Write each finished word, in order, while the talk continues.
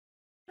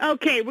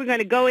Okay, we're going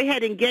to go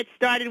ahead and get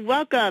started.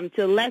 Welcome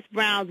to Les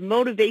Brown's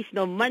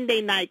Motivational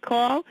Monday Night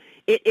Call.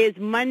 It is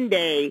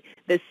Monday,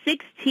 the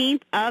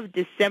 16th of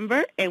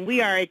December, and we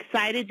are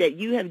excited that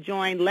you have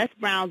joined Les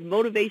Brown's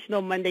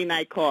Motivational Monday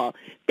Night Call.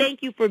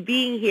 Thank you for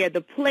being here,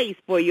 the place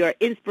for your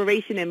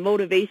inspiration and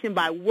motivation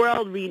by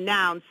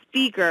world-renowned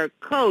speaker,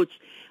 coach,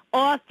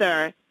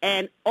 author,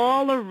 and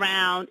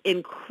all-around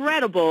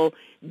incredible,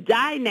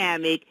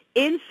 dynamic,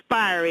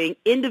 inspiring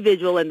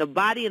individual in the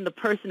body and the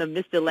person of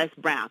Mr. Les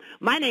Brown.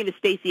 My name is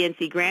Stacey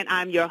N.C. Grant.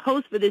 I'm your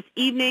host for this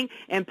evening,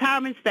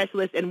 empowerment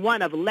specialist, and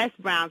one of Les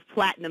Brown's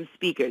platinum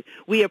speakers.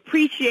 We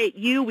appreciate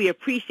you. We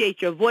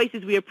appreciate your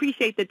voices. We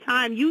appreciate the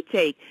time you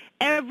take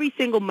every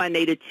single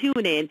Monday to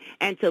tune in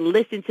and to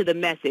listen to the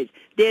message.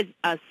 There's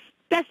a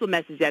special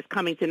message that's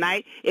coming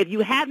tonight. If you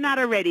have not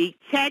already,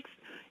 text,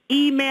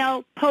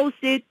 email,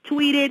 posted,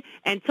 tweeted,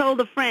 and told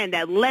a friend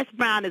that Les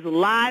Brown is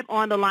live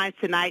on the line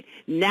tonight.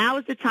 Now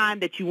is the time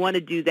that you want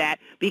to do that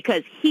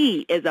because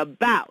he is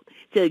about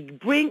to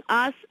bring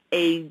us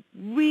a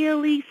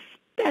really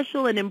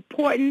special and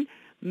important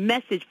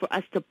message for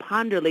us to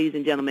ponder, ladies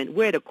and gentlemen.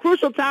 We're at a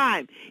crucial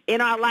time in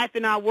our life,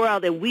 in our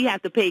world, and we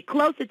have to pay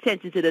close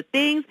attention to the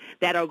things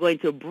that are going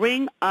to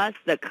bring us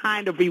the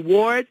kind of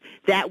rewards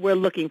that we're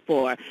looking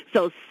for.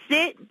 So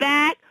sit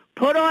back,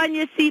 put on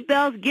your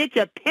seatbelts, get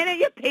your pen and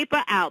your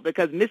paper out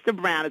because Mr.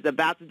 Brown is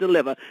about to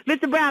deliver.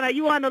 Mr. Brown, are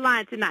you on the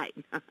line tonight?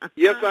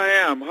 Yes, I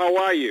am.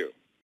 How are you?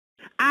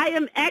 I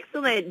am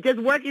excellent. Just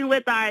working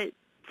with our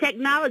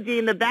technology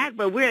in the back,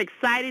 but we're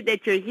excited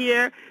that you're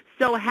here.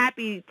 So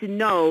happy to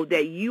know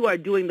that you are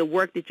doing the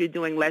work that you're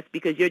doing, Les,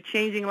 because you're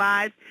changing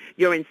lives.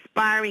 You're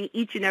inspiring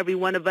each and every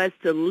one of us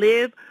to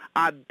live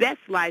our best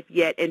life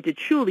yet and to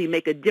truly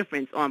make a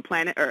difference on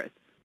planet Earth.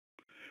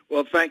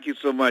 Well, thank you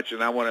so much,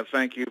 and I want to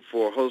thank you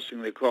for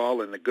hosting the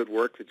call and the good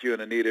work that you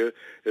and Anita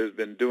has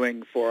been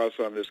doing for us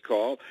on this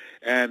call,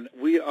 and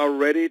we are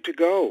ready to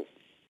go.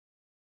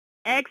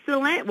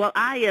 Excellent. Well,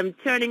 I am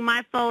turning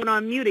my phone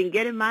on mute and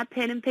getting my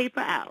pen and paper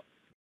out.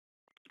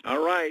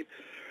 All right.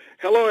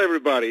 Hello,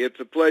 everybody. It's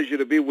a pleasure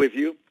to be with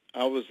you.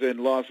 I was in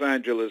Los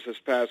Angeles this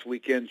past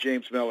weekend.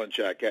 James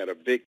Melanchak had a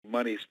big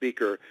money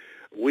speaker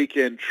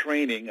weekend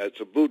training.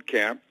 It's a boot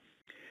camp.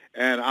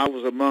 And I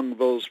was among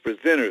those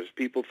presenters.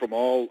 People from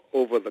all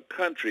over the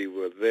country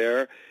were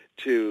there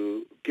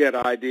to get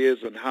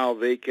ideas on how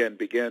they can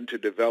begin to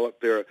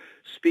develop their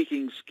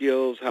speaking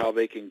skills, how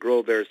they can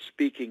grow their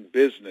speaking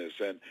business.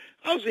 And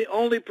I was the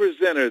only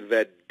presenter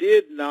that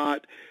did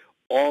not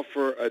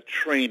offer a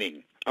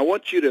training. I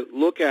want you to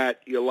look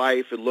at your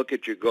life and look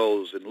at your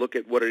goals and look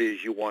at what it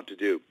is you want to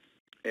do.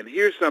 And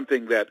here's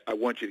something that I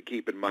want you to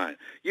keep in mind.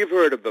 You've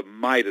heard of the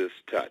Midas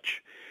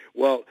touch.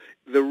 Well,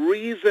 the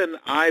reason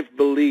I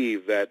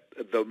believe that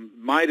the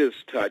Midas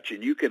touch,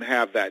 and you can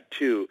have that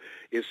too,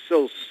 is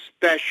so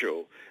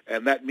special,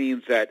 and that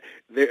means that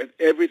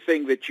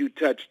everything that you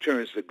touch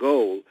turns to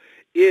gold,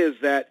 is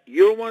that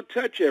you don't want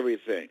to touch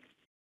everything.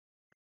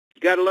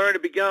 You got to learn to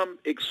become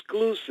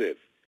exclusive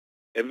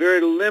and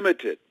very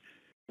limited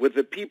with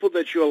the people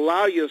that you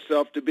allow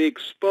yourself to be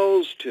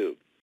exposed to,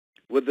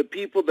 with the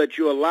people that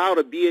you allow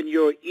to be in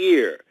your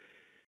ear,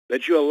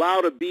 that you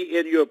allow to be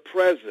in your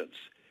presence,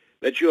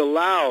 that you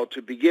allow to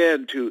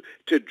begin to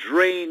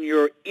drain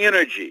your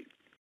energy.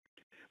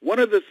 One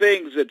of the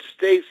things that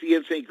Stacey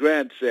and St.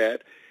 Grant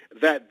said,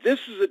 that this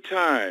is a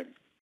time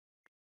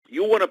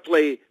you want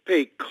to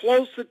pay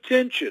close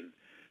attention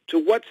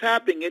to what's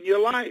happening in your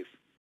life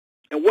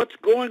and what's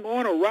going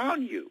on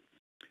around you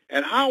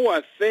and how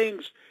are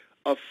things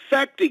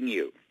affecting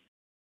you.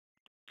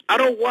 I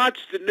don't watch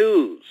the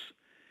news.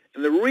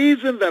 And the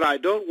reason that I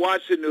don't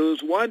watch the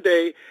news, one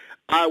day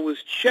I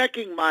was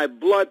checking my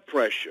blood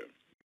pressure.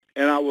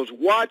 And I was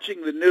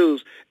watching the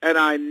news, and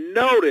I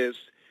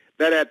noticed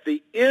that at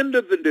the end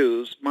of the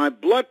news, my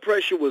blood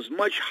pressure was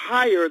much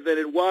higher than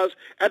it was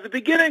at the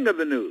beginning of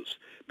the news.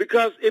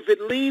 Because if it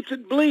leads,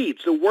 it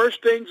bleeds. The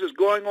worst things is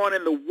going on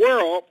in the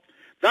world,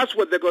 that's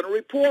what they're going to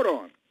report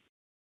on.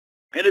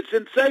 And it's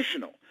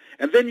sensational.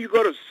 And then you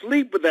go to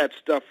sleep with that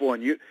stuff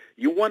on you.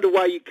 You wonder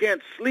why you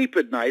can't sleep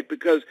at night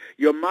because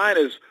your mind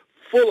is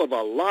full of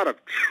a lot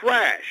of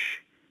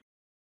trash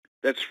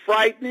that's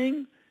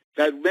frightening,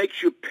 that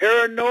makes you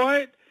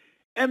paranoid,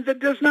 and that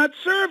does not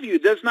serve you,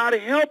 does not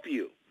help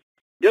you,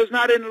 does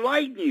not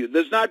enlighten you,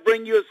 does not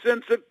bring you a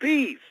sense of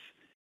peace.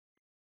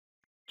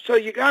 So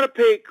you got to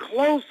pay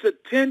close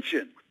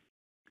attention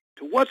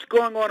to what's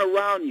going on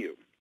around you,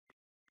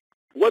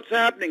 what's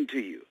happening to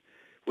you.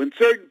 When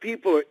certain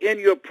people are in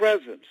your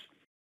presence,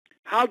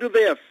 how do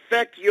they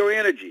affect your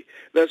energy?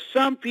 There's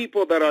some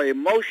people that are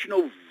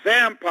emotional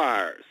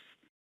vampires.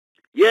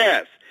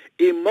 Yes,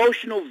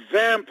 emotional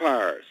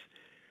vampires.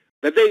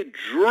 That they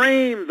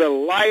drain the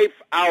life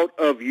out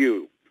of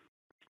you.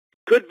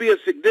 Could be a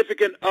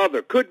significant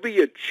other, could be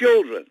your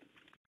children,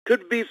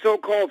 could be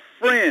so-called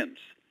friends.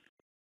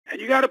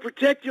 And you got to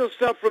protect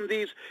yourself from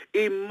these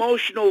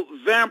emotional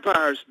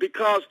vampires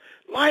because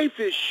life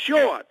is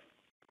short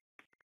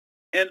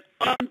and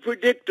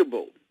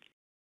unpredictable.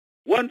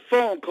 One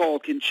phone call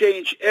can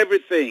change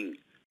everything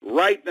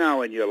right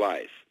now in your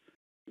life.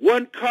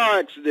 One car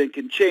accident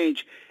can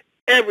change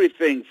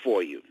everything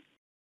for you.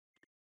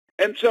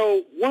 And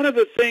so one of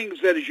the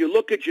things that as you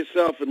look at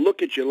yourself and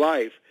look at your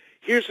life,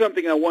 here's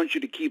something I want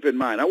you to keep in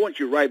mind. I want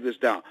you to write this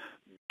down.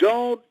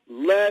 Don't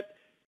let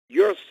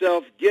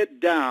yourself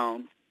get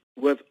down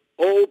with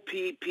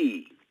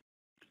OPP,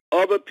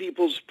 other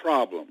people's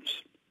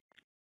problems.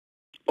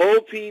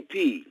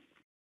 OPP,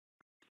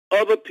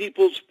 other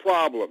people's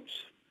problems.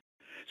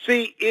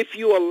 See, if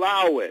you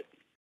allow it,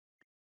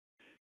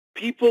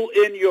 people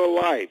in your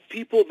life,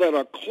 people that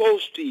are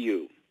close to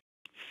you,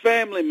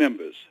 family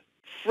members,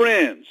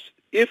 friends,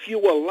 if you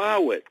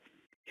allow it,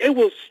 it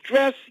will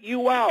stress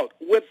you out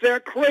with their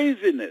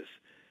craziness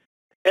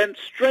and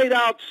straight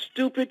out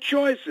stupid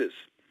choices.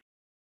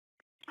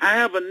 I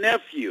have a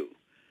nephew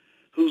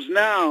who's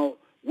now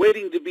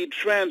waiting to be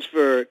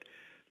transferred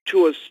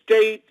to a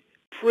state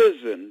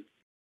prison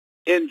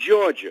in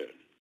Georgia.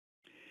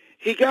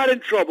 He got in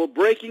trouble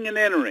breaking and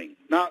entering.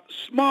 Now,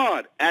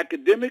 smart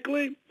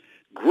academically,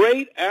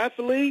 great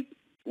athlete,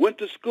 went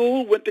to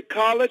school, went to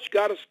college,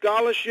 got a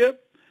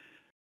scholarship,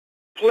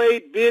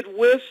 played bid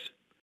whist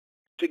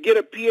to get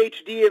a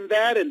PhD in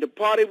that and to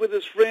party with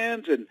his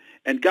friends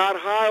and got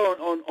high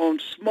on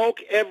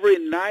smoke every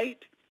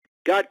night,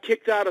 got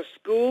kicked out of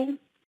school,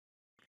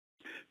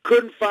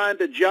 couldn't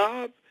find a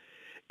job,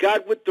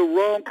 got with the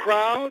wrong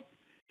crowd.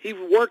 He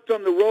worked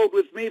on the road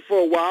with me for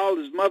a while.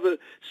 His mother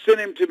sent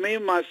him to me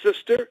and my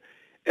sister,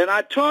 and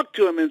I talked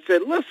to him and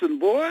said, listen,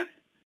 boy,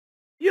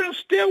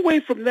 stay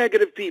away from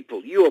negative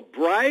people. You are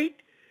bright.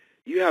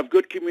 You have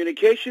good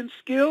communication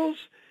skills.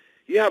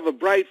 You have a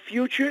bright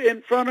future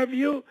in front of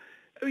you.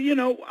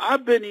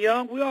 I've been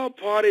young. We all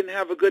party and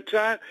have a good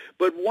time.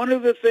 But one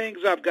of the things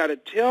I've got to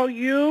tell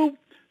you,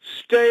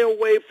 stay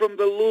away from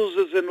the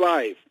losers in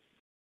life.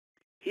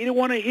 He didn't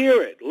want to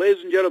hear it,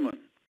 ladies and gentlemen.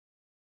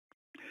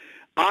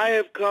 I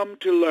have come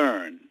to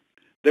learn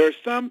there are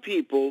some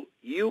people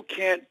you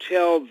can't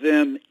tell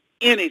them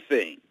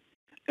anything.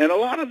 And a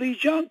lot of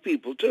these young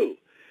people, too.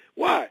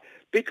 Why?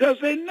 Because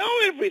they know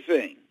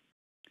everything.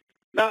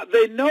 Now,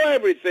 they know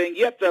everything,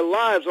 yet their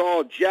lives are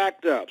all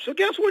jacked up. So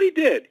guess what he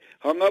did?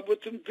 Hung up with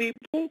some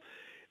people.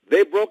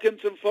 They broke in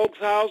some folks'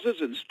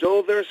 houses and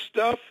stole their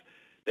stuff.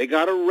 They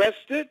got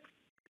arrested,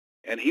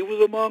 and he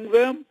was among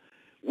them.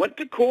 Went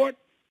to court.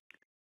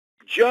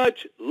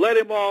 Judge let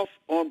him off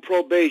on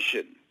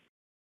probation.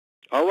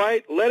 All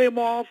right? Let him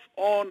off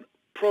on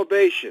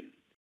probation.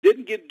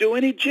 Didn't do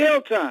any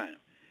jail time.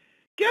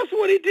 Guess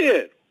what he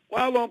did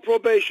while on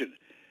probation?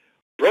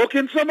 Broke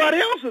in somebody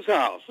else's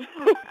house.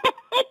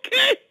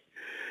 Okay.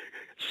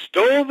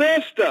 Stole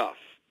their stuff.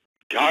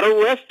 Got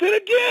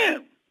arrested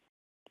again.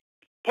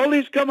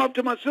 Police come up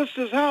to my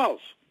sister's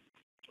house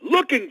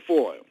looking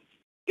for him.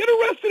 Get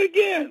arrested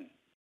again.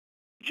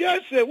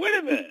 Judge said, wait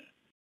a minute.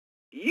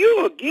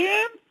 You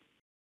again?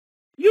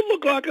 You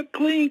look like a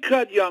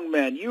clean-cut young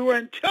man. You were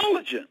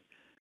intelligent.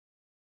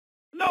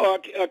 No,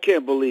 I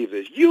can't believe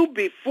this. You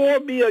before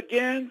me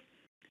again?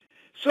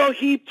 So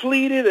he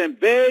pleaded and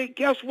begged.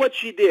 Guess what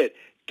she did?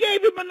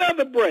 Gave him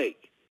another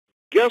break.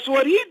 Guess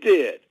what he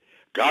did?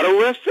 Got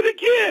arrested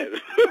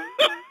again.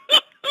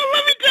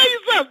 Let me tell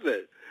you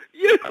something.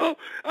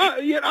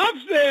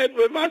 I've said,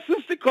 when my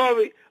sister called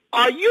me,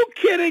 are you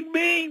kidding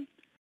me?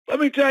 Let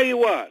me tell you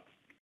what.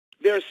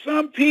 There are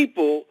some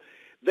people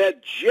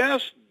that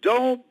just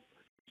don't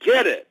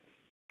get it.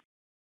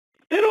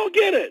 They don't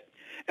get it.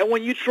 And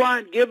when you try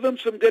and give them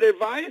some good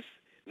advice,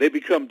 they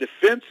become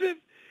defensive.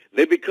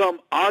 They become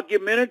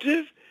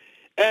argumentative.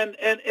 And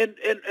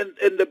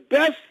the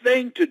best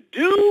thing to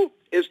do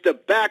is to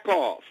back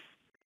off.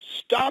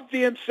 Stop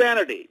the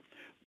insanity.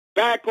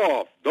 Back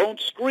off. Don't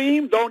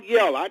scream. Don't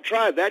yell. I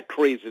tried that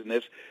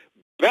craziness.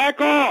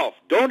 Back off.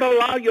 Don't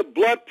allow your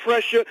blood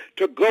pressure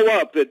to go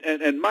up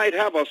and might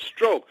have a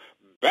stroke.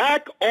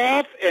 Back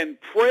off and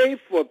pray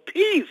for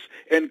peace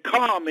and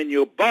calm in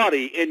your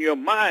body, in your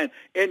mind,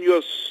 in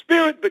your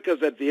spirit,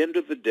 because at the end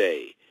of the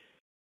day,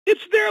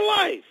 it's their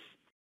life,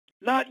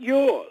 not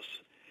yours.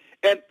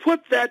 And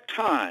put that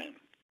time,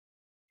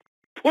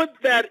 put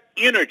that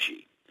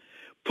energy,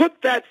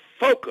 put that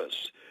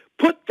focus,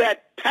 put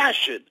that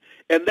passion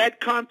and that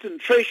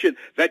concentration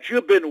that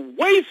you've been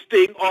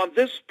wasting on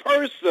this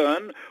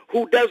person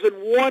who doesn't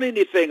want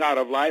anything out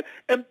of life,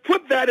 and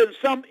put that in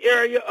some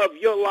area of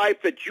your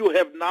life that you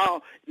have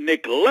now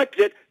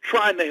neglected,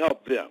 trying to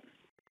help them.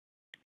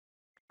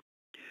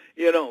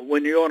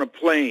 When you're on a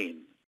plane,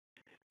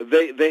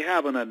 they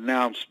have an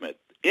announcement.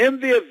 In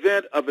the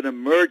event of an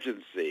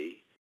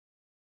emergency,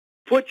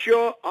 put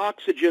your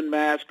oxygen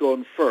mask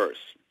on first.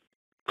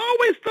 I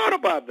always thought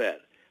about that.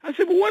 I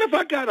said, well, what if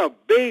I got a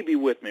baby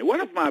with me? What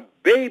if my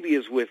baby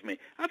is with me?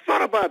 I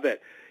thought about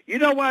that. You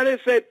know why they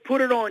say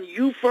put it on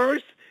you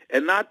first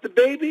and not the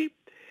baby?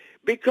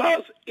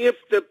 Because if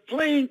the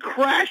plane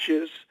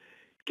crashes,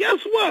 guess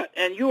what?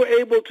 And you're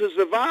able to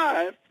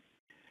survive,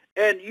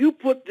 and you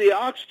put the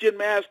oxygen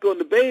mask on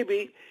the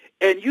baby,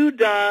 and you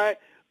die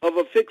of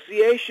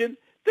asphyxiation,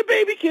 the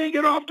baby can't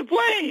get off the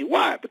plane.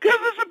 Why? Because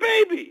it's a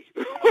baby.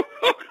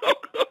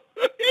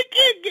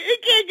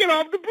 It can't get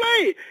off the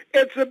plane.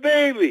 It's a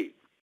baby.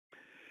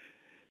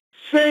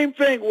 same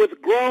thing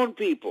with grown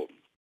people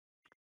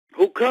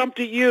who come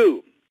to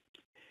you.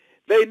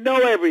 They know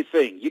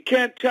everything. You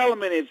can't tell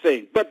them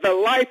anything, but their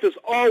life is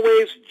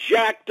always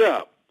jacked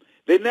up.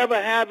 They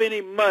never have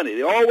any money.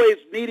 They're always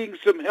needing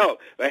some help.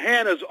 The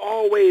hand is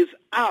always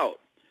out.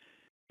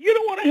 You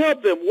don't want to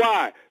help them.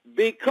 Why?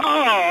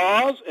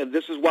 Because, and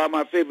this is why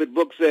my favorite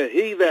book said,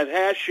 he that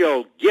has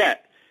shall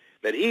get,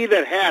 that he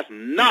that hath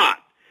not,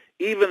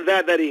 even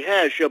that he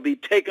has shall be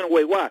taken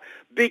away. Why?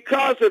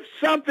 Because if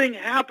something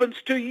happens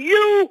to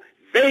you,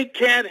 they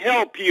can't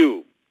help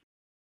you.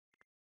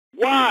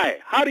 Why?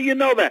 How do you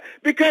know that?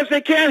 Because they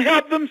can't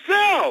help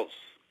themselves.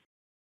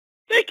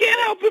 They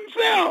can't help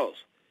themselves.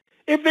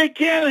 If they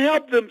can't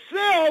help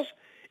themselves,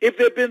 if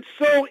they've been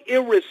so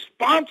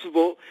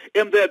irresponsible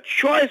in their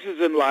choices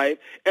in life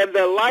and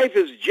their life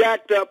is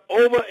jacked up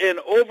over and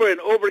over and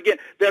over again,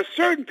 there are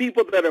certain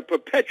people that are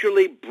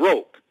perpetually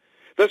broke.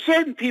 There are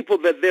certain people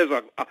that there's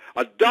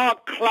a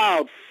dark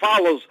cloud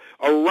follows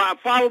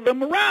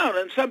them around,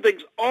 and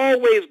something's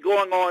always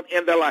going on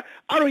in their life.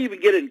 I don't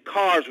even get in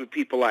cars with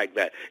people like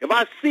that. If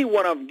I see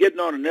one of them getting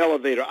on an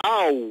elevator,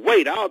 I'll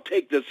wait. I'll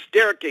take the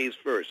staircase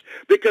first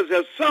because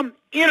there's some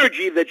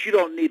energy that you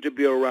don't need to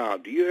be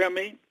around. Do you hear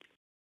me?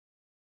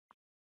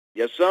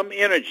 There's some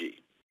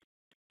energy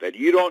that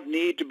you don't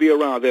need to be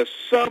around. There's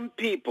some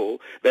people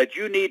that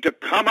you need to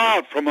come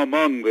out from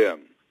among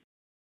them.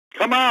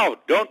 Come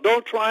out.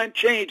 Don't try and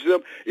change them.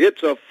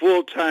 It's a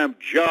full-time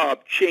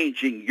job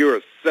changing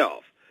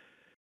yourself.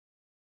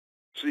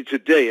 See,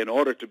 today, in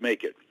order to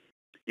make it,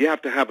 you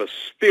have to have a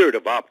spirit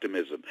of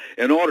optimism.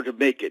 In order to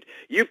make it,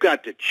 you've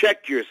got to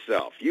check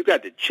yourself. You've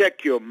got to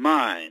check your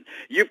mind.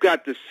 You've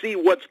got to see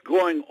what's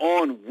going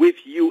on with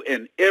you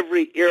in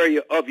every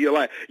area of your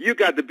life. You've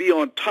got to be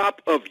on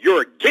top of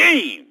your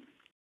game.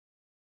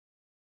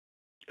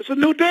 It's a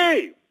new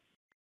day.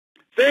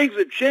 Things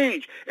have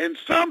changed, and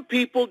some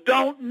people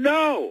don't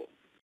know.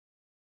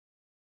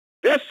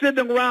 They're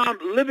sitting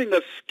around living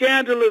a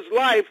scandalous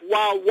life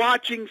while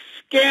watching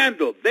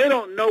scandal. They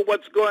don't know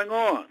what's going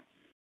on.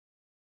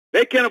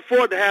 They can't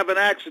afford to have an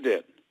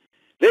accident.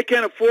 They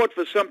can't afford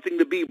for something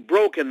to be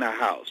broke in the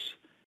house.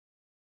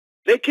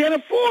 They can't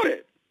afford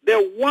it.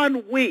 They're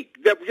 1 week.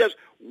 They're just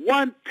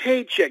one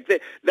paycheck. That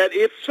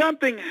if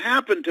something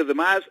happened to them,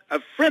 a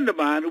friend of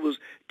mine who was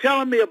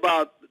telling me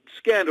about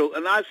scandal,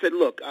 and I said,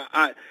 look,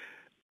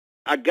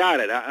 I got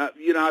it.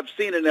 I've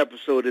seen an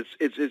episode.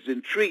 It's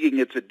intriguing.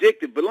 It's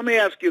addictive. But let me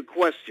ask you a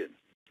question.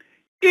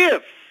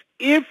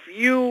 If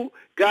you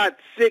got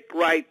sick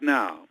right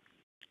now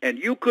and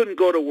you couldn't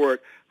go to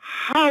work,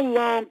 how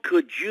long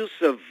could you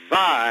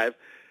survive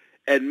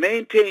and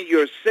maintain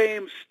your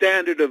same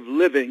standard of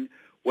living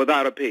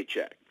without a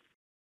paycheck?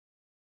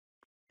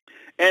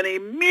 And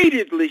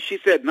immediately she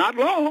said, not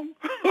long.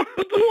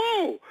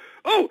 Whoa.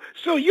 Oh,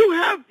 so you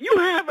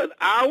have an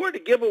hour to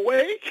give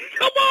away?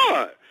 Come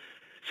on.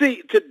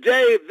 See,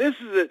 today, this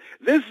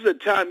is a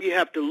time you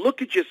have to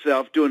look at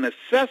yourself, do an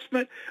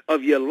assessment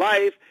of your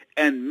life,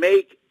 and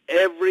make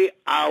every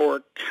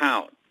hour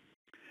count.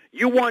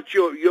 You want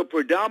your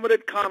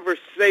predominant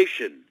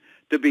conversation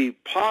to be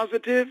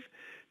positive,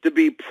 to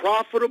be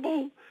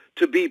profitable,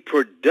 to be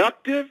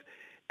productive,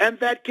 and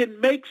that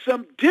can make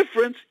some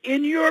difference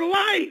in your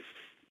life.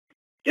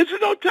 This is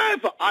no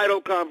time for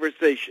idle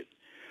conversation.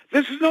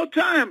 This is no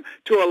time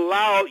to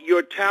allow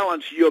your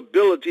talents, your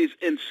abilities,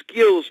 and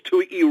skills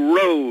to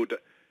erode.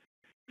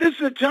 This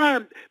is a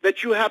time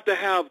that you have to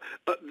have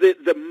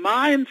the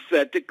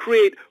mindset to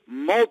create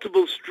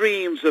multiple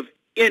streams of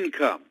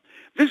income.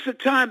 This is a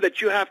time that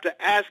you have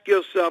to ask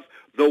yourself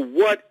the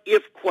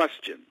what-if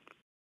question.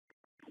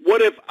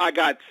 What if I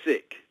got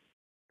sick?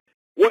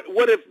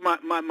 What if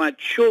my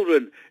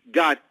children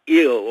got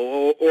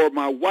ill, or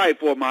my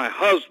wife or my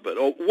husband?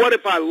 Or what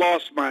if I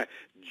lost my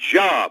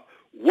job?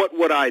 What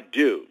would I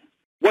do?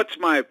 What's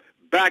my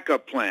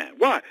backup plan?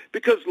 Why?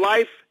 Because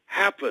life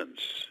happens.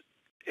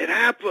 It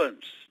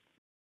happens.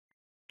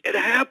 It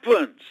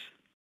happens.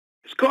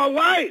 It's called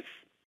life.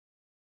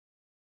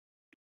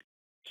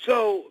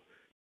 So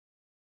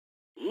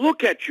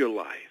look at your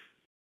life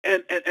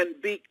and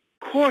be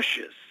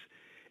cautious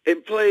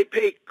and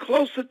pay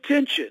close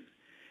attention,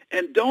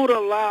 and don't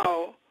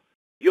allow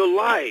your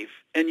life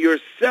and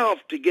yourself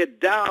to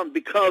get down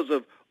because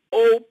of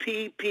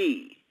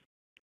OPP,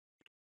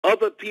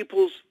 other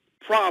people's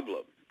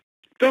problem.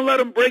 Don't let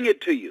them bring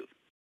it to you.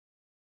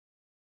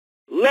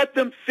 Let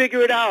them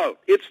figure it out.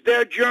 It's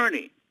their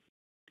journey.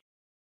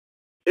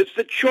 It's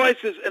the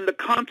choices and the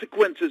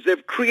consequences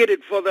they've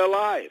created for their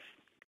life.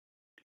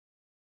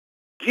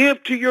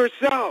 Give to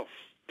yourself.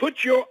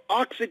 Put your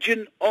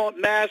oxygen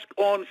mask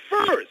on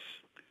first.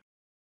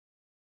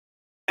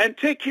 And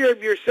take care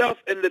of yourself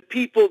and the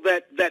people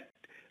that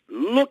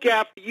look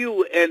after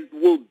you and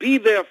will be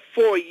there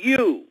for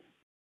you.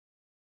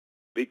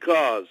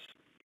 Because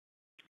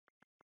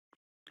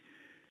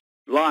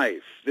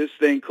life, this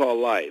thing called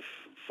life,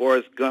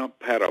 Forrest Gump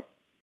had a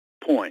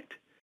point.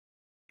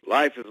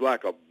 Life is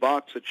like a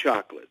box of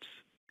chocolates.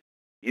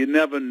 You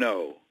never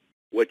know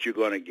what you're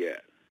going to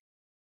get.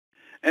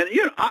 And,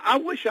 I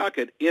wish I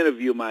could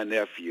interview my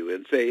nephew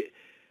and say,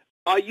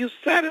 are you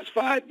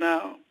satisfied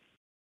now?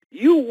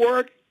 You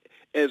work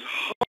as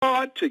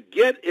hard to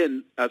get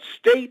in a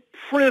state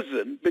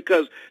prison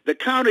because the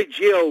county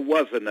jail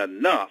wasn't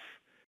enough,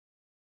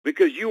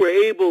 because you were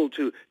able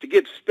to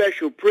get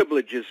special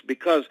privileges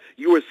because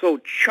you were so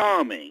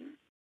charming.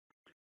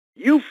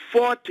 You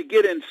fought to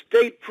get in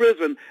state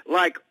prison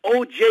like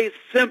O.J.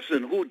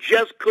 Simpson, who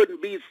just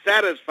couldn't be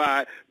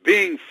satisfied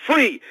being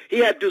free. He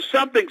had to do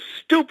something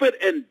stupid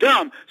and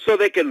dumb so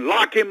they can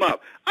lock him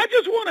up. I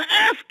just want to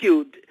ask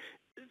you,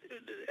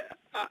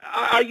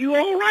 are you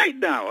all right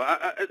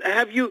now?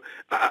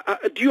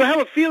 Do you have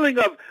a feeling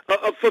of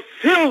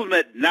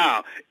fulfillment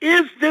now?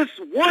 Is this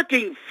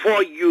working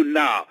for you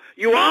now?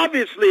 You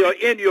obviously are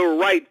in your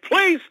right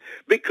place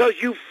because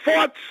you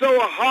fought so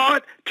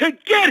hard to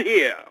get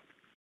here.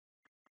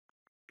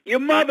 Your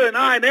mother and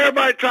I and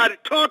everybody tried to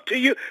talk to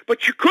you,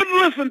 but you couldn't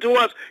listen to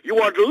us. You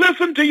wanted to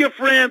listen to your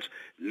friends.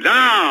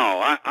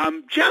 Now,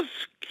 I'm just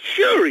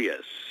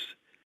curious.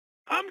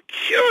 I'm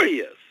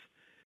curious.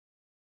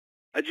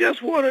 I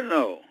just want to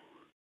know.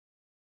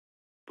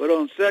 But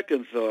on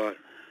second thought,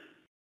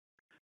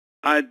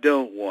 I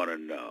don't want to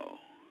know.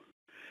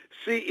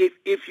 See,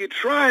 if you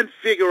try and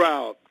figure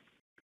out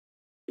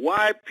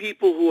why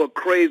people who are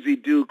crazy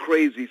do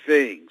crazy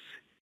things,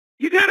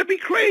 you got to be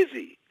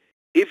crazy.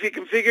 If you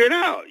can figure it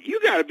out, you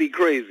got to be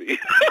crazy.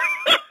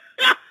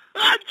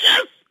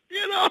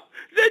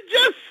 There's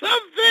just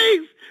some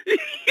things.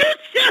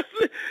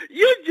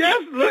 You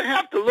just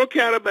have to look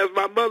at them, as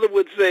my mother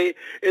would say,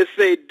 and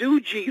say, do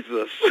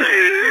Jesus.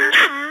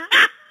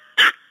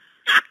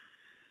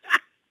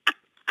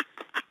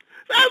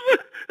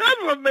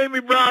 That's what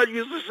Mamie Brown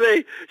used to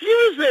say. She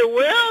would say,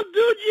 well,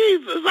 do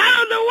Jesus. I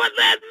don't know what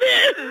that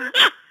means.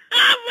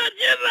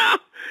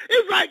 But,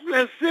 it's like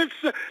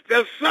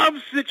there's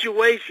some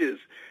situations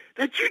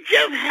that you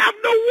just have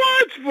no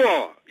words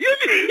for. You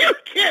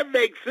can't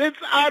make sense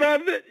out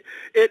of it.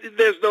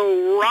 There's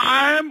no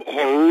rhyme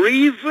or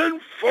reason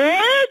for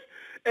it.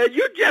 And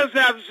you just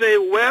have to say,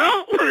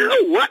 well,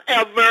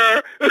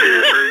 whatever.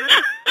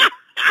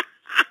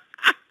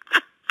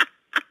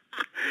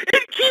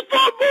 And keep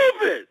on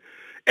moving.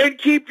 And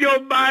keep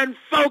your mind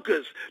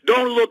focused.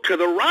 Don't look to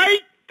the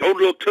right. Don't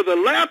look to the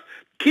left.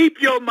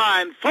 Keep your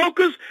mind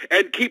focused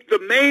and keep the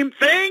main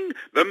thing,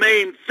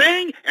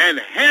 and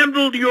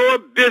handle your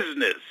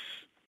business.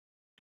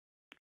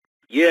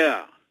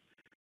 Yeah,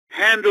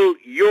 handle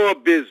your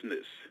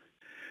business.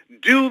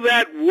 Do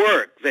that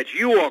work that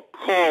you are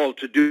called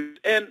to do.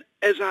 And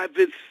as I've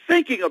been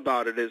thinking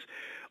about it, is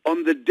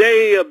on the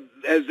day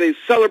as they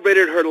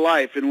celebrated her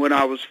life, and when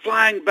I was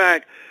flying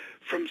back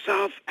from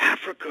South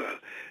Africa,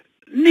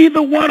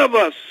 neither one of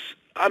us,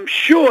 I'm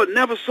sure,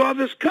 never saw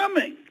this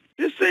coming.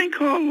 This thing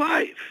called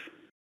life.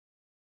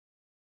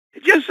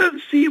 It just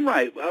doesn't seem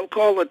right. I'll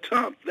call her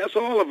Tump. That's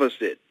all of us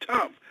did.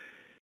 Tump.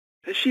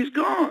 And she's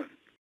gone.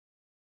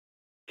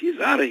 She's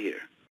out of here.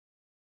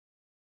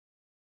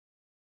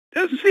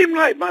 Doesn't seem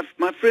right.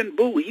 My friend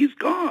Boo, he's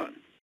gone.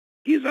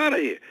 He's out of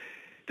here.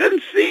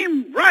 Doesn't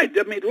seem right.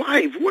 I mean,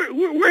 life.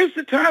 Where's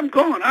the time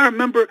gone? I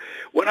remember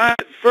when I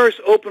first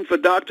opened for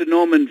Dr.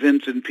 Norman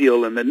Vincent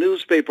Peale, and the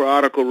newspaper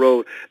article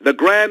wrote, "The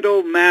Grand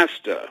Old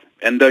Master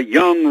and the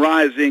Young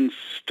Rising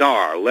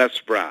Star, Les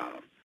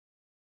Brown."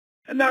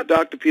 And now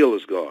Dr. Peale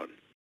is gone.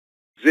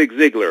 Zig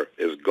Ziglar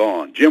is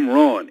gone. Jim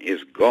Rohn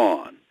is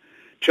gone.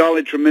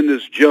 Charlie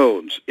Tremendous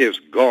Jones is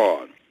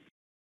gone.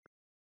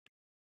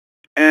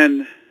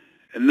 And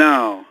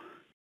now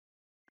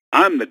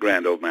I'm the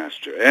Grand Old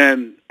Master,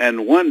 and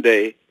one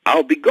day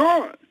I'll be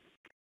gone.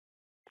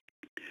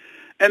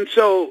 And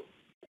so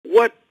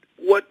what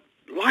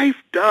life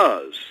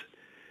does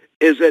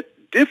is at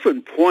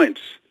different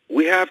points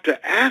we have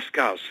to ask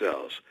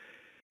ourselves,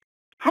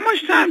 how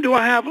much time do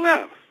I have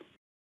left?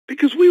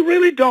 Because we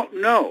really don't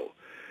know.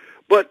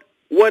 But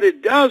what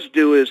it does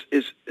do is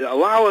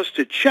allow us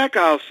to check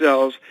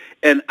ourselves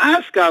and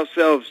ask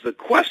ourselves the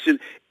question,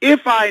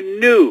 if I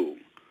knew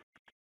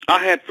I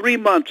had 3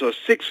 months or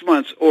 6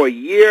 months or a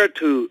year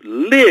to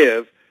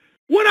live,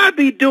 would I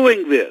be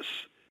doing this?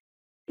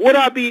 Would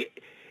I be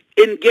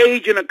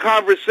engaged in a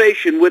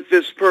conversation with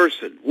this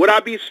person? Would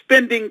I be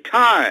spending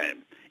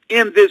time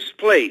in this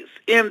place,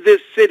 in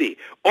this city,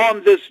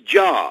 on this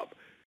job?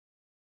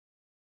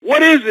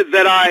 What is it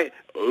that I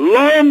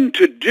long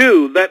to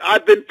do that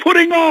I've been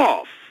putting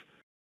off?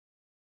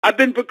 I've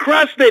been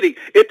procrastinating.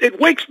 It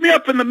wakes me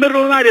up in the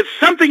middle of the night. It's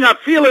something I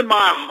feel in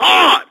my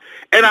heart,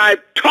 and I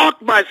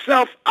talk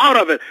myself out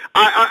of it.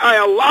 I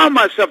allow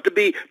myself to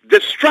be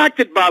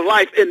distracted by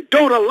life and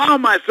don't allow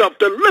myself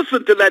to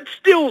listen to that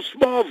still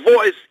small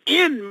voice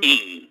in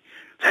me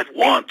that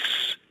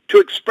wants to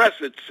express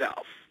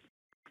itself.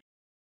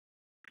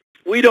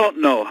 We don't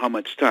know how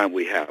much time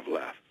we have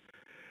left.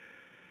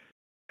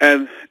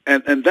 And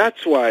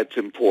that's why it's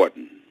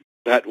important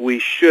that we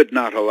should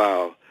not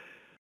allow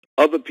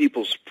other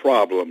people's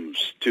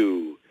problems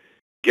to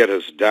get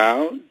us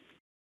down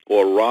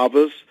or rob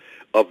us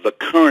of the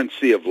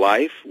currency of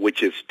life,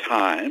 which is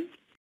time,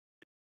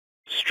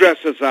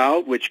 stress us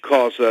out, which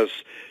cause us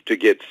to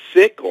get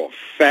sick or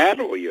fat,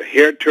 or your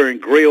hair turn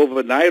gray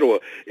overnight, or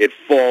it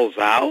falls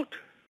out.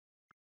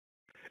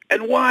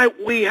 And why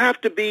we have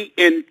to be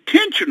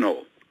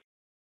intentional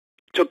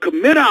to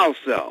commit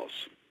ourselves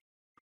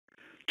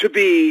to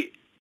be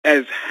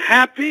as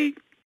happy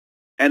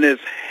and as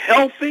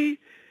healthy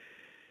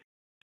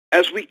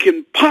as we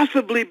can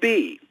possibly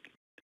be.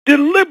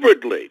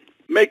 Deliberately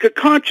make a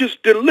conscious,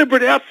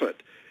 deliberate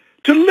effort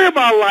to live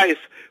our life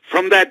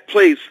from that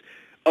place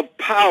of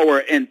power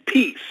and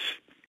peace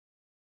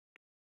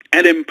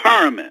and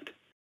empowerment.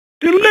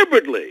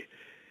 Deliberately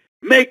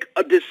make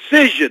a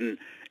decision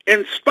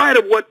in spite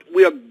of what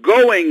we are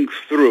going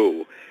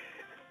through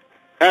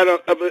at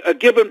a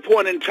given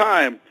point in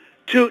time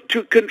to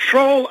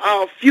control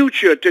our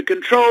future, to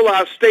control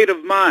our state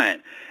of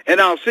mind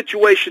and our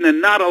situation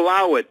and not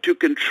allow it to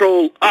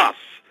control us,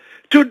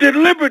 to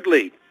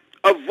deliberately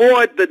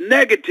avoid the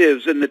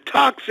negatives and the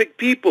toxic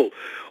people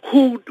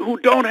who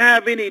don't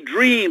have any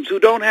dreams, who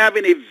don't have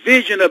any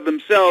vision of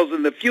themselves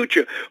in the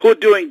future, who are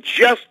doing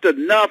just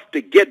enough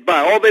to get by.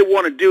 All they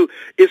want to do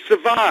is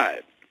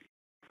survive.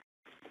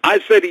 I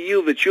say to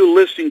you that you're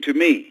listening to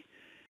me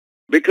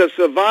because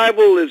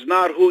survival is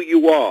not who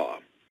you are.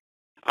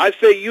 I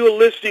say you're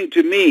listening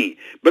to me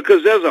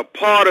because there's a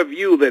part of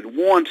you that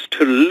wants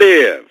to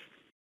live,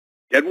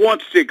 that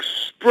wants to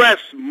express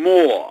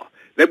more,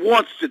 that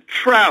wants to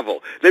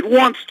travel, that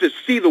wants to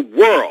see the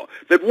world,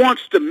 that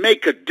wants to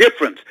make a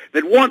difference,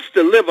 that wants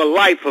to live a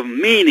life of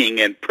meaning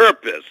and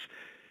purpose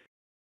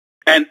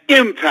and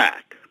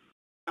impact.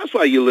 That's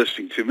why you're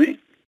listening to me.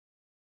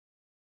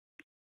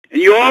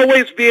 And you'll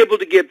always be able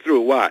to get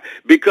through. Why?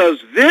 Because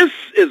this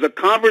is a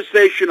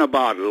conversation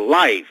about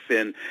life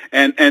and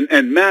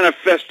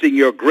manifesting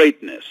your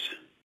greatness.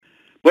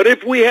 But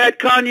if we had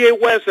Kanye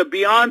West or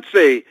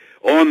Beyonce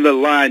on the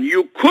line,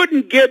 you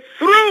couldn't get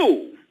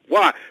through.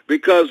 Why?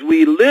 Because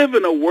we live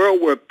in a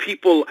world where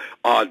people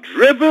are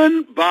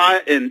driven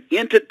by an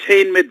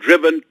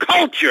entertainment-driven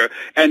culture,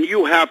 and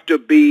you have to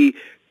be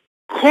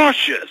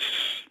cautious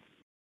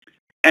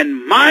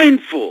and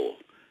mindful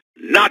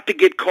not to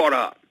get caught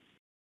up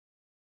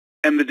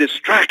in the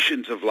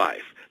distractions of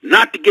life,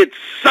 not to get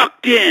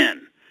sucked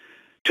in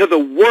to the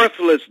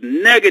worthless,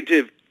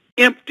 negative,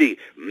 empty,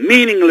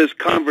 meaningless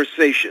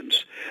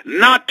conversations,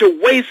 not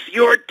to waste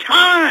your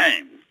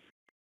time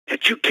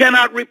that you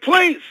cannot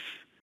replace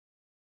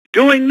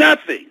doing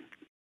nothing.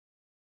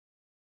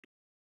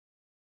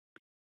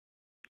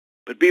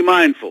 But be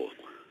mindful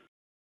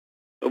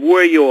of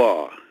where you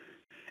are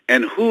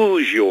and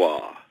whose you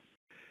are,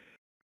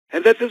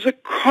 and that there's a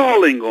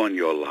calling on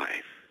your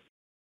life,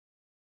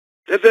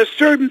 that there's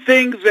certain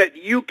things that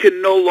you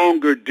can no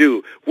longer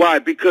do. Why?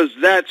 Because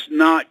that's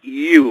not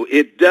you.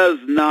 It does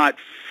not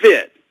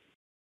fit.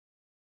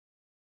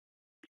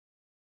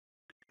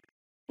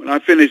 When I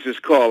finish this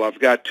call, I've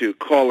got to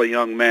call a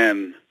young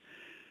man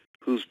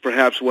who's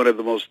perhaps one of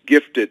the most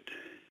gifted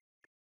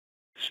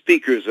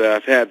speakers that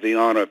I've had the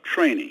honor of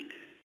training.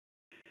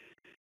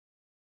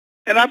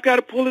 And I've got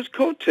to pull his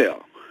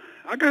coattail.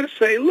 I've got to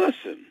say,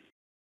 listen,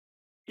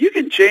 you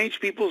can change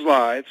people's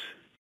lives.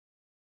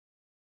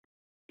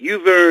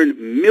 You've earned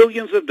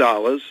millions of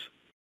dollars.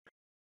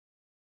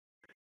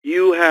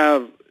 You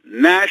have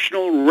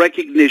national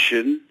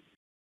recognition,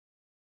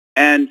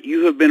 and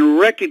you have been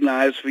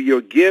recognized for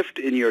your gift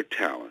and your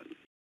talent.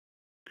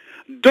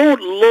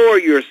 Don't lower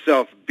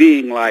yourself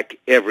being like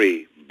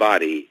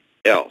everybody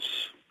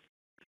else,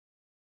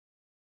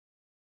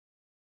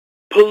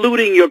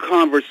 polluting your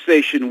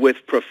conversation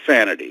with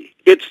profanity.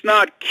 It's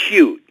not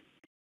cute.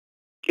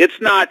 It's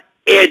not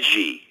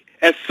edgy,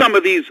 as some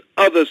of these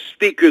other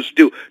speakers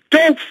do.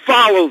 Don't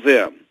follow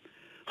them.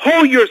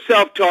 Hold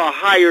yourself to a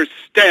higher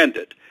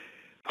standard.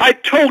 I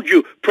told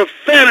you,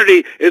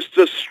 profanity is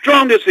the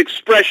strongest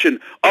expression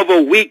of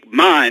a weak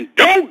mind.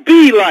 Don't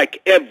be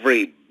like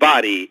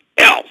everybody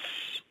else.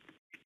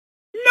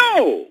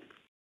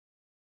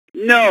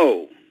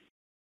 No.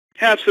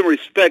 Have some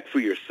respect for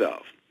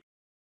yourself.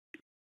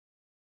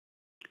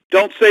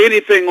 Don't say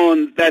anything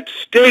on that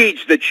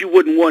stage that you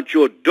wouldn't want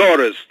your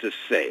daughters to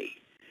say,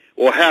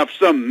 or have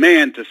some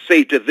man to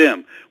say to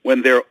them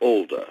when they're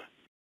older.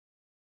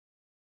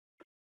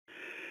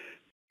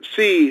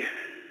 See,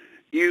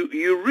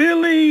 you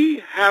really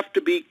have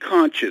to be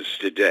conscious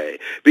today,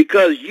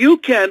 because you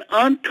can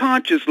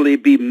unconsciously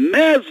be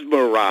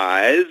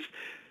mesmerized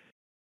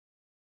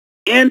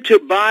into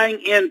buying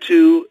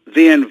into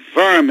the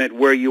environment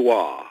where you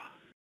are.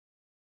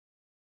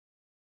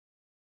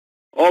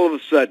 All of a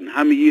sudden,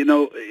 I mean,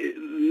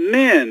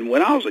 men,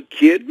 when I was a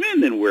kid,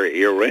 men didn't wear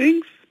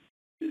earrings.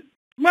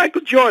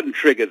 Michael Jordan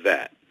triggered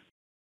that.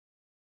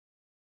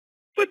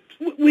 But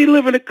we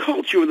live in a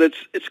culture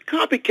it's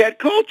copycat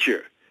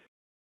culture.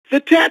 The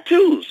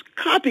tattoos,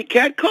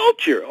 copycat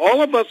culture.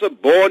 All of us are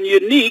born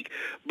unique,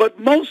 but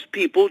most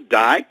people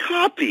die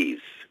copies.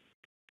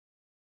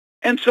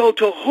 And so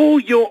to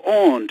hold your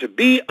own, to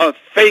be a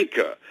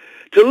thinker,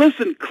 to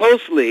listen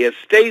closely, as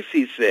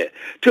Stacy said,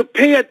 to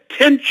pay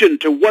attention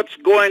to what's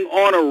going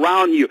on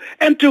around you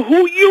and to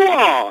who you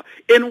are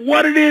and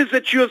what it is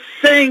that you're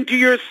saying to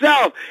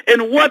yourself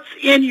and what's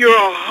in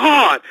your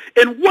heart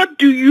and what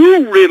do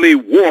you really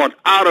want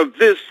out of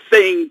this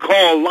thing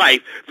called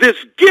life, this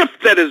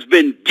gift that has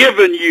been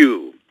given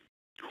you.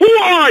 Who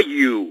are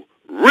you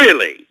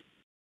really?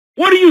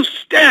 What do you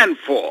stand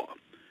for?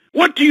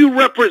 What do you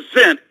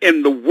represent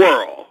in the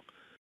world?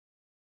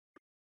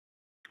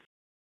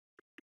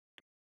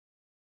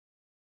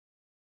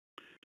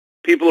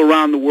 People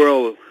around the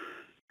world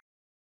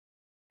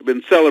have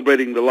been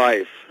celebrating the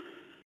life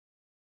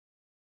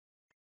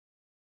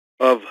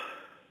of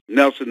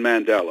Nelson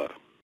Mandela,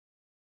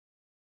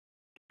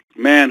 a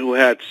man who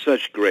had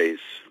such grace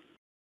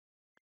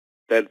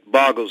that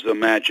boggles the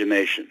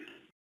imagination.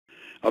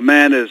 A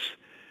man, as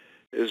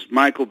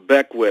Michael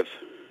Beckwith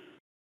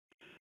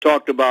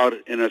talked about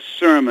in a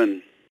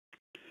sermon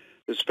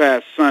this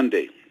past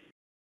Sunday,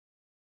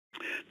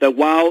 that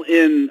while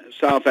in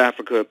South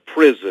Africa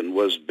prison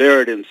was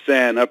buried in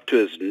sand up to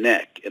his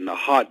neck in the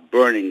hot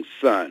burning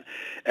sun,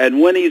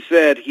 and when he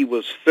said he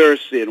was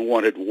thirsty and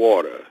wanted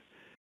water,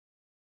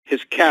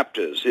 his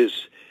captors,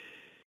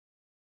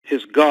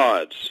 his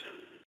guards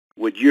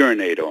would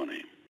urinate on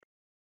him.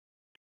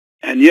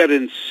 And yet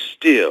and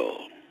still,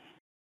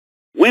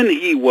 when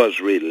he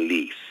was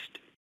released,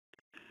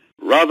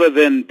 rather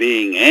than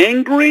being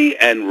angry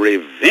and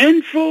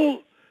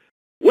revengeful,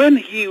 when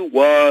he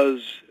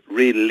was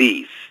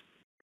released,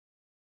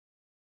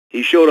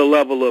 he showed a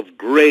level of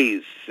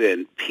grace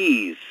and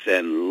peace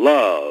and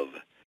love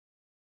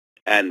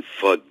and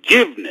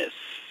forgiveness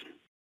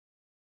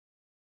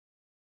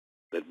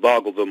that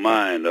boggled the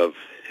mind of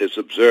his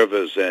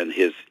observers and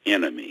his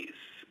enemies.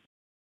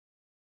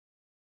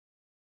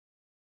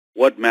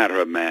 What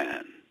manner of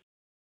man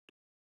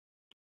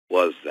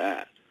was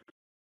that?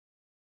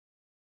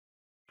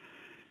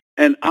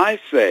 And I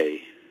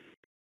say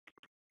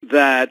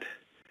that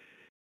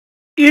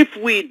if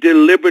we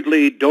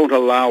deliberately don't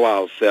allow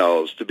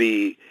ourselves to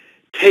be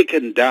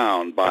taken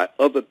down by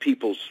other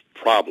people's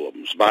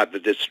problems, by the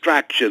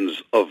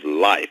distractions of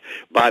life,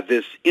 by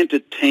this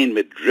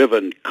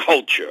entertainment-driven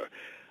culture,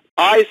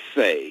 I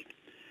say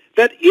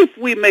that if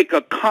we make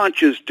a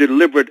conscious,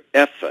 deliberate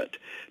effort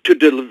to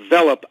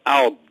develop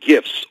our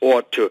gifts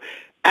or to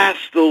ask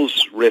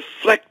those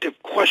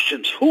reflective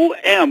questions, who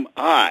am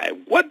I?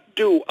 What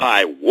do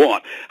I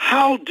want?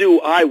 How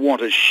do I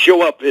want to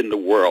show up in the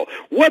world?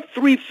 What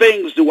 3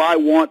 things do I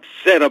want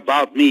said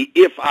about me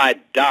if I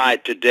die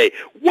today?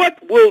 What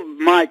will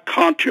my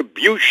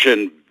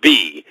contribution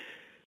be?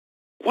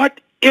 What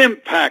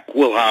impact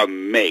will I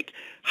make?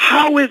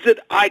 How is it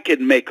I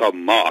can make a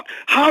mark?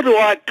 How do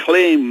I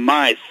claim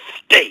my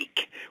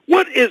stake?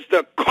 What is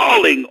the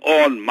calling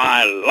on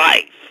my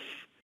life?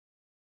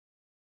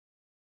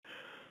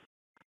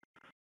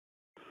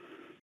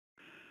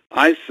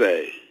 I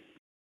say,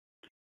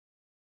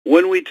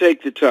 when we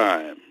take the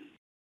time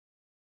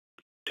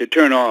to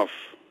turn off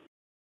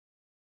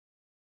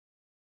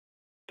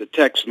the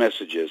text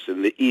messages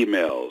and the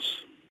emails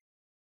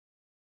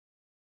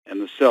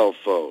and the cell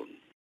phone,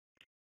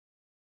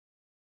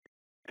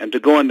 and to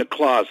go in the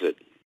closet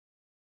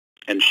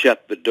and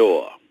shut the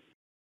door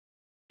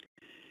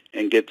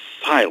and get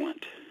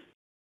silent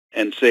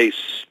and say,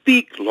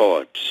 speak,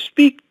 Lord,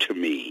 speak to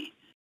me.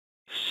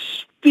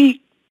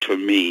 Speak to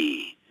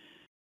me.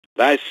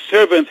 Thy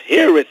servant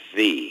heareth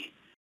thee.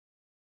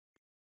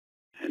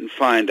 And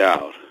find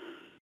out,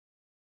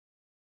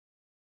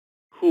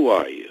 who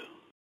are you?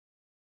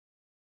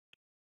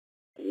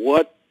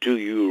 What do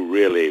you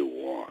really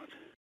want?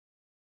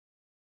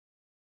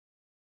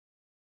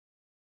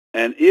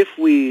 And if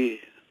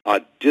we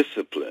are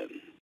disciplined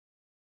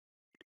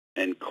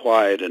and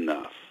quiet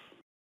enough,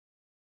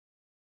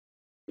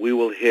 we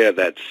will hear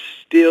that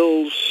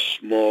still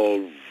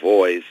small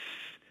voice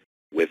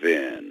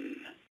within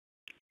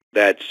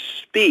that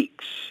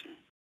speaks.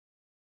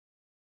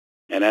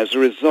 And as a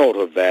result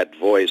of that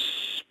voice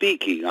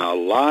speaking, our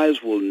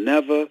lives will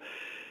never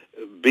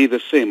be the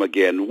same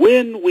again.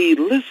 When we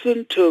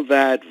listen to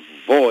that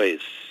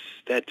voice,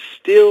 that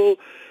still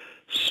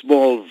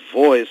small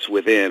voice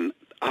within,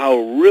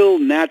 our real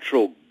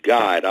natural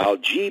guide, our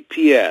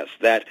GPS,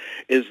 that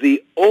is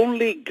the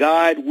only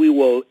guide we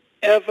will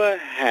ever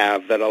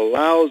have that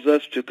allows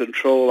us to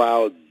control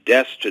our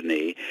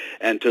destiny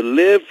and to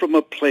live from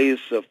a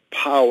place of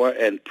power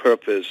and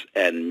purpose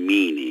and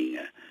meaning.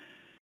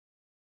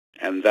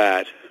 And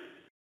that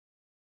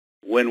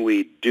when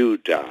we do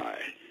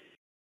die,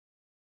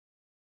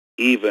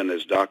 even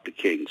as Dr.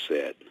 King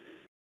said,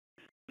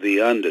 the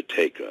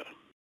undertaker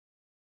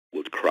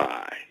would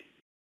cry.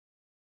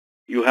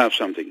 You have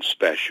something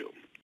special.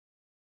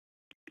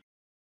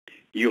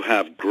 You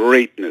have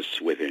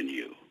greatness within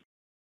you.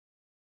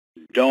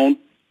 Don't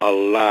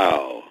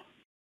allow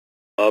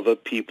other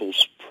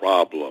people's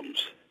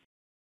problems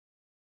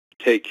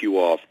take you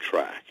off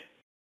track.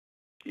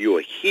 You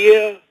are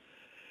here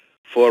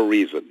for a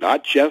reason,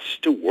 not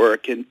just to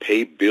work and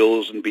pay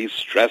bills and be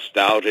stressed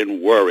out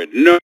and worried.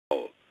 No.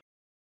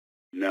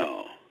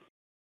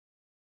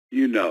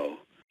 you know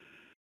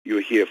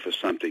you're here for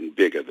something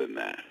bigger than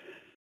that.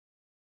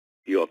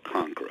 You're a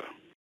conqueror.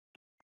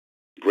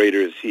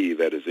 Greater is he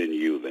that is in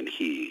you than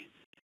he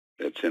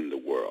that's in the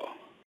world.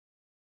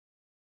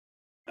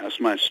 That's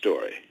my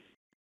story,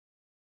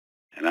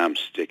 and I'm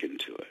sticking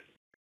to it.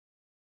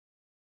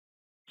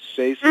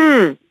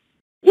 Stacey?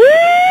 Woo!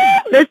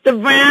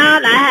 Mr.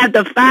 Brown, I have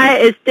the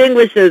fire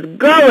extinguishers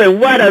going.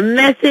 What a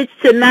message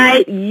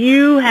tonight.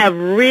 You have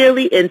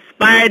really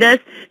inspired us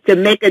to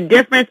make a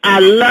difference. I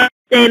love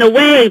staying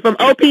away from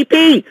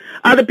OPP,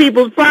 other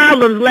people's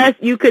problems, Les.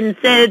 You couldn't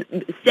said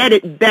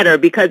it better,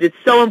 because it's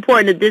so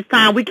important at this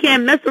time. We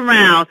can't mess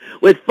around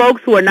with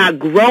folks who are not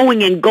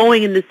growing and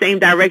going in the same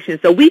direction.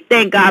 So we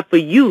thank God for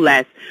you,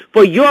 Les,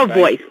 for your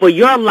voice, for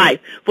your life,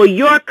 for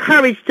your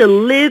courage to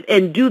live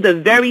and do the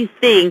very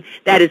thing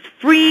that is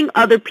freeing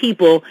other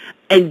people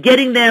and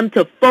getting them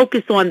to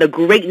focus on the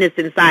greatness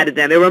inside of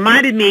them. It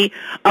reminded me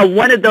of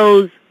one of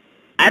those,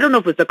 I don't know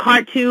if it's a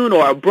cartoon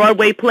or a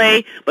Broadway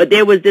play, but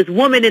there was this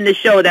woman in the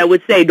show that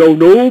would say, "Don't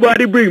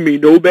nobody bring me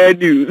no bad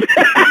news."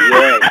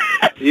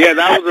 Yeah,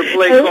 that was a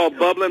play called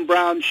Bubbling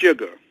Brown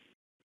Sugar.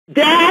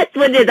 That's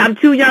what it is. I'm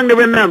too young to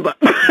remember.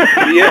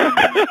 Yeah.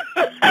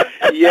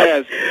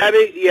 Yes.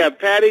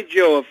 Patty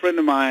Joe, a friend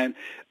of mine,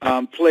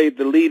 played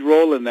the lead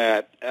role in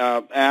that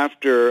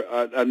after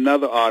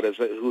another artist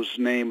whose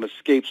name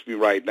escapes me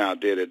right now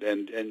did it,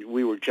 and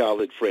we were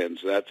childhood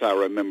friends. That's how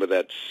I remember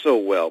that so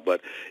well.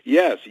 But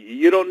yes,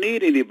 you don't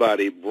need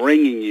anybody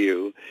bringing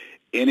you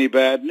any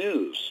bad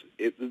news.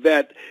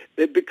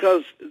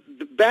 Because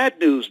the bad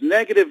news,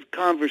 negative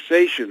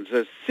conversations,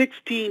 are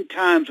 16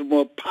 times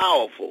more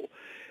powerful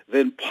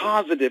than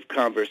positive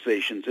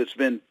conversations. It's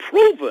been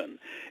proven,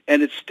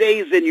 and it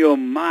stays in your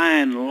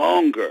mind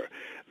longer.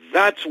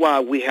 That's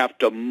why we have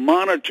to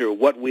monitor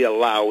what we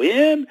allow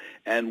in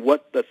and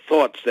what the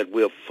thoughts that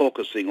we're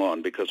focusing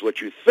on, because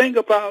what you think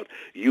about,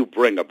 you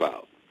bring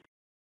about.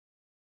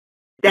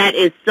 That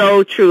is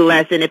so true,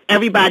 Les. And if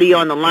everybody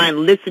on the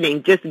line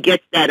listening just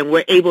gets that and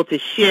we're able to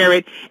share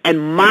it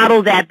and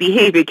model that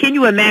behavior, can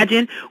you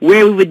imagine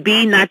where we would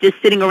be, not just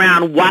sitting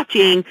around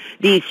watching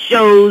these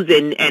shows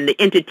and the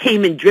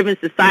entertainment-driven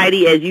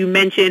society, as you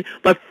mentioned,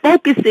 but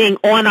focusing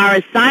on our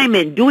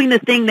assignment, doing the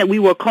thing that we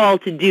were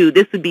called to do?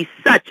 This would be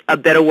such a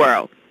better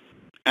world.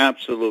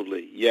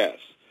 Absolutely, yes.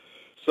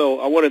 So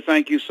I want to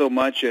thank you so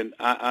much, and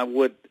I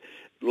would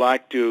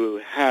like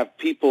to have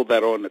people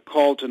that are on the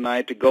call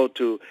tonight to go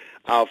to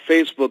our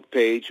Facebook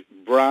page,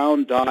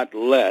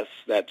 brown.less.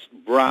 That's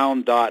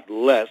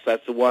brown.less.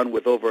 That's the one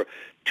with over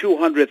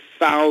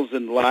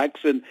 200,000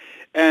 likes.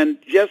 And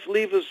just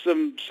leave us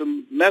some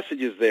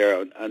messages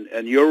there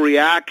and your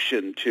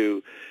reaction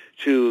to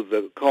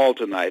the call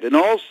tonight. And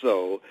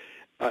also,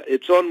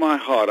 it's on my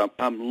heart.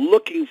 I'm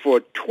looking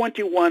for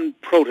 21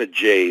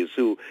 proteges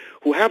who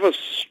have a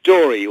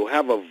story, who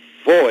have a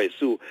voice,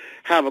 who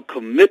have a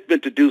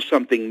commitment to do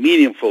something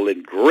meaningful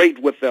and great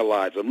with their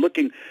lives. I'm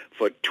looking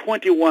for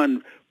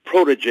 21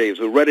 proteges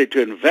who are ready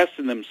to invest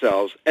in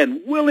themselves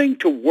and willing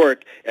to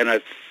work and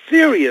are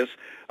serious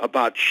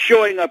about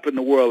showing up in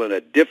the world in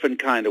a different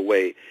kind of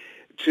way,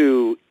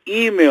 to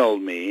email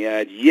me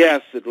at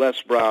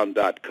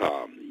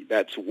yes@lesbrown.com.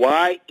 That's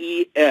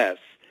YES,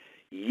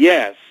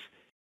 yes,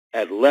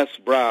 at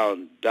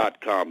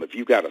lesbrown.com. If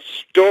you got a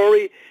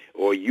story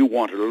or you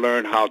want to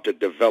learn how to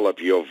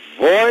develop your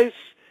voice,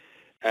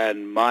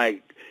 and my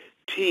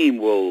team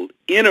will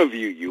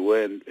interview you,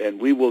 and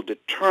we will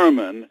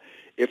determine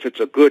if it's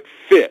a good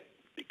fit.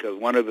 Because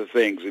one of the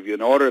things,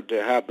 in order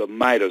to have the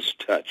Midas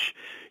touch,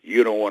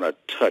 you don't want to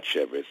touch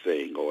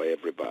everything or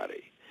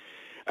everybody.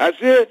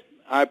 That's it.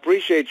 I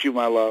appreciate you,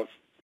 my love.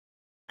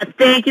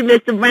 Thank you,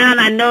 Mr. Brown.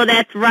 I know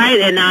that's right.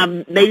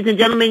 And ladies and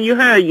gentlemen, you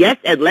heard, yes,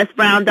 at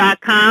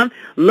lesbrown.com,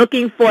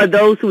 looking for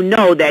those who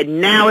know that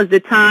now is the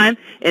time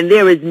and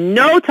there is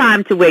no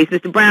time to waste.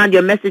 Mr. Brown,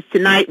 your message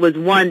tonight was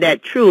one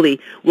that truly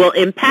will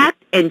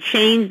impact and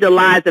change the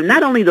lives of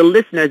not only the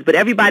listeners, but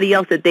everybody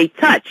else that they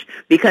touch.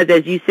 Because,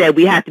 as you said,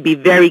 we have to be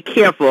very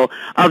careful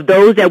of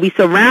those that we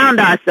surround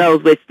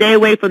ourselves with. Stay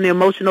away from the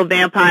emotional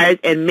vampires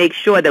and make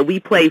sure that we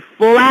play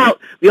full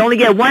out. We only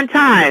get one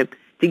time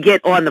to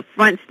get on the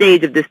front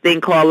stage of this thing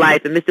called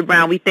life. And Mr.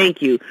 Brown, we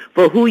thank you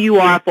for who you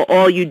are, for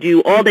all you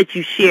do, all that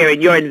you share,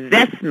 and your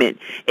investment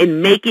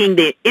in making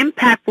the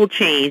impactful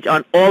change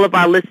on all of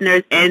our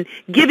listeners and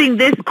giving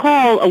this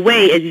call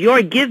away as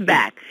your give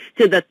back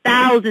to the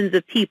thousands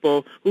of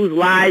people whose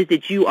lives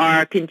that you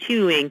are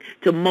continuing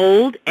to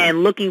mold,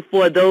 and looking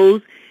for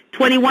those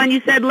 21, you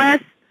said, Les?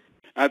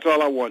 That's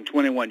all I want,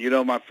 21. You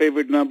know, my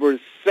favorite number is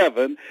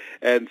 7,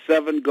 and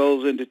 7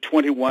 goes into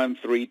 21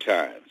 3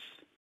 times.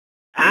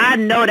 I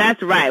know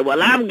that's right.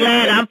 Well, I'm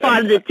glad I'm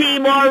part of the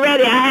team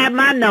already. I have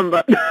my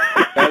number.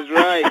 That's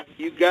right.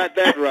 You got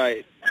that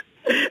right.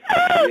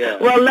 Yeah.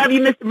 Well, love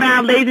you, Mr.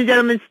 Brown. Ladies and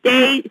gentlemen,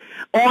 stay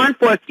on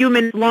for a few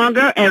minutes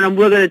longer, and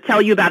we're going to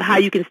tell you about how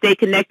you can stay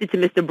connected to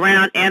Mr.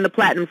 Brown and the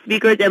Platinum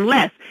Speakers. And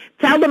Les,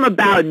 tell them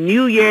about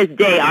New Year's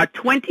Day, our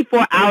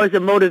 24 hours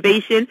of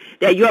motivation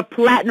that your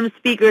Platinum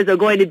Speakers are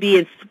going to be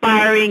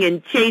inspiring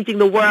and changing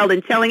the world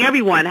and telling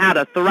everyone how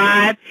to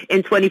thrive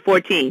in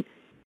 2014.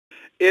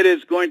 It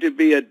is going to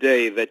be a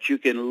day that you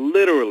can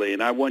literally,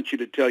 and I want you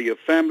to tell your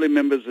family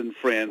members and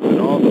friends and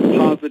all the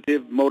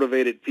positive,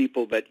 motivated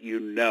people that you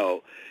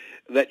know,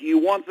 that you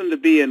want them to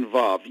be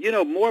involved. You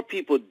know, more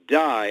people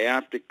die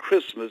after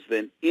Christmas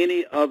than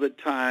any other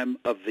time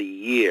of the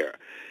year.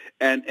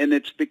 And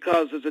it's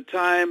because it's a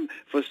time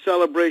for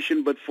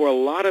celebration, but for a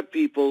lot of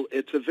people,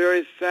 it's a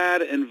very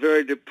sad and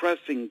very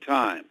depressing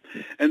time.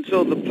 And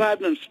so the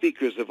Platinum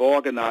Speakers have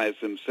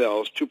organized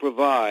themselves to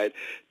provide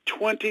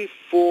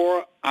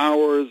 24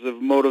 hours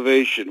of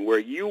motivation where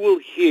you will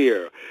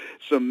hear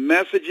some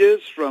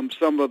messages from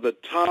some of the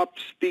top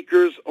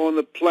speakers on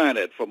the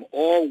planet from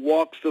all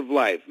walks of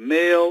life,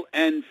 male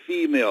and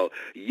female,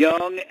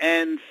 young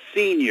and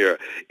senior.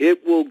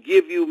 It will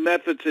give you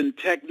methods and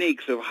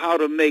techniques of how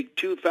to make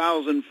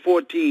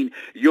 2014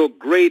 your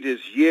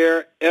greatest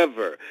year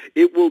ever.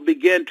 It will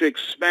begin to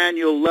expand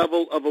your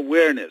level of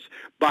awareness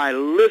by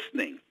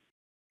listening.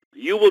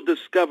 You will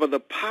discover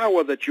the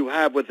power that you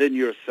have within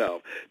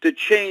yourself to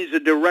change the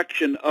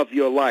direction of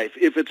your life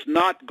if it's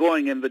not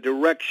going in the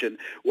direction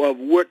of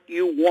what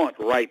you want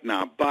right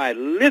now. By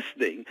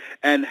listening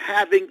and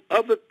having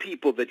other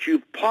people that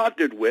you've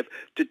partnered with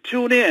to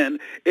tune in,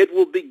 it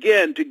will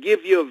begin to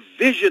give you a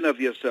vision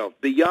of yourself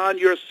beyond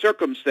your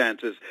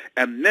circumstances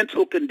and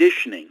mental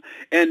conditioning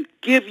and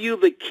give you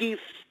the key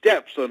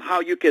steps on how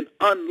you can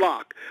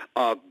unlock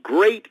a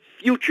great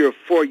future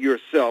for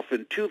yourself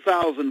in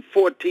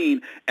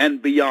 2014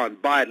 and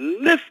beyond. By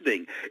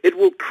listening, it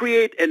will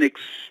create an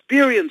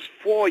experience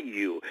for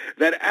you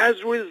that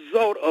as a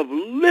result of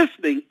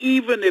listening,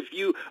 even if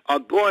you are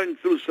going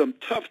through some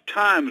tough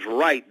times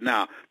right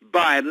now,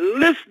 by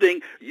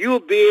listening, you'll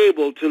be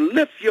able to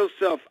lift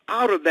yourself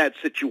out of that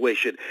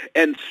situation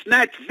and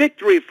snatch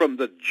victory from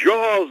the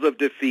jaws of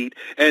defeat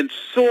and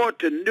soar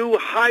to new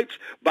heights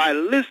by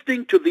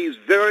listening to these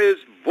various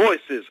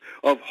voices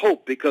of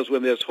hope, because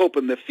when there's hope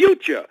in the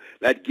future,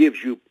 that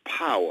gives you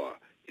power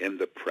in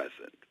the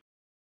present.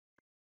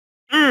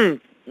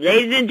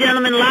 Ladies and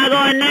gentlemen, log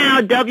on now,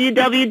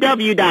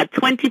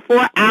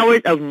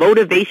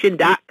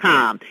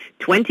 www.24hoursofmotivation.com.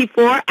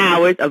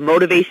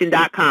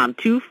 24hoursofmotivation.com.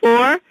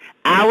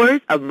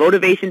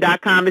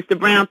 24hoursofmotivation.com. Mr.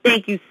 Brown,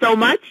 thank you so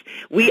much.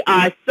 We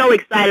are so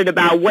excited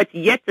about what's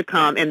yet to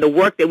come and the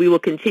work that we will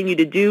continue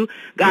to do.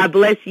 God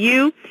bless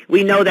you.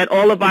 We know that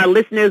all of our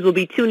listeners will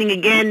be tuning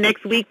again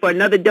next week for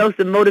another dose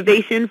of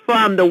motivation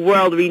from the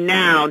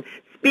world-renowned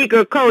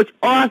speaker, coach,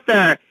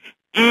 author,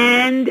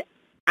 and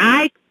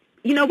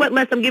you know what,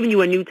 Les? I'm giving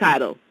you a new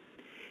title.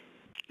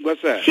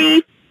 What's that?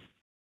 Chief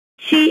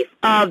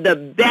of the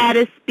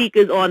baddest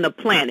speakers on the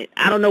planet.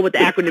 I don't know what the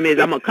acronym is.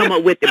 I'm going to come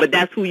up with it, but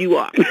that's who you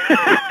are.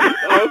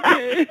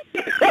 Okay.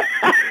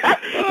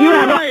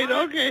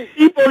 Okay.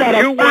 People that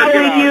are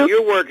following you.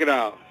 You work it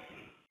out.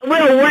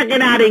 We'll work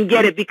it out and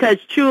get it, because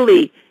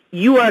truly,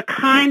 you are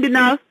kind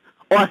enough,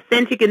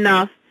 authentic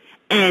enough,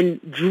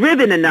 and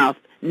driven enough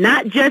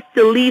not just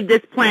to leave this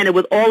planet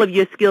with all of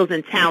your skills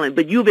and talent,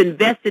 but you've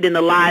invested in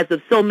the lives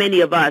of so many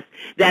of us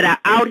that are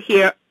out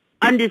here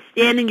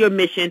understanding your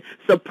mission,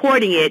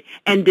 supporting it,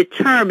 and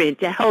determined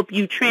to help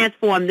you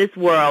transform this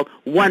world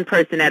one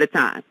person at a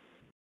time.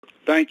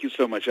 Thank you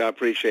so much. I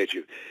appreciate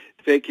you.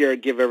 Take care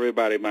and give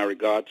everybody my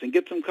regards and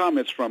get some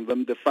comments from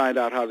them to find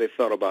out how they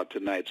felt about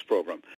tonight's program.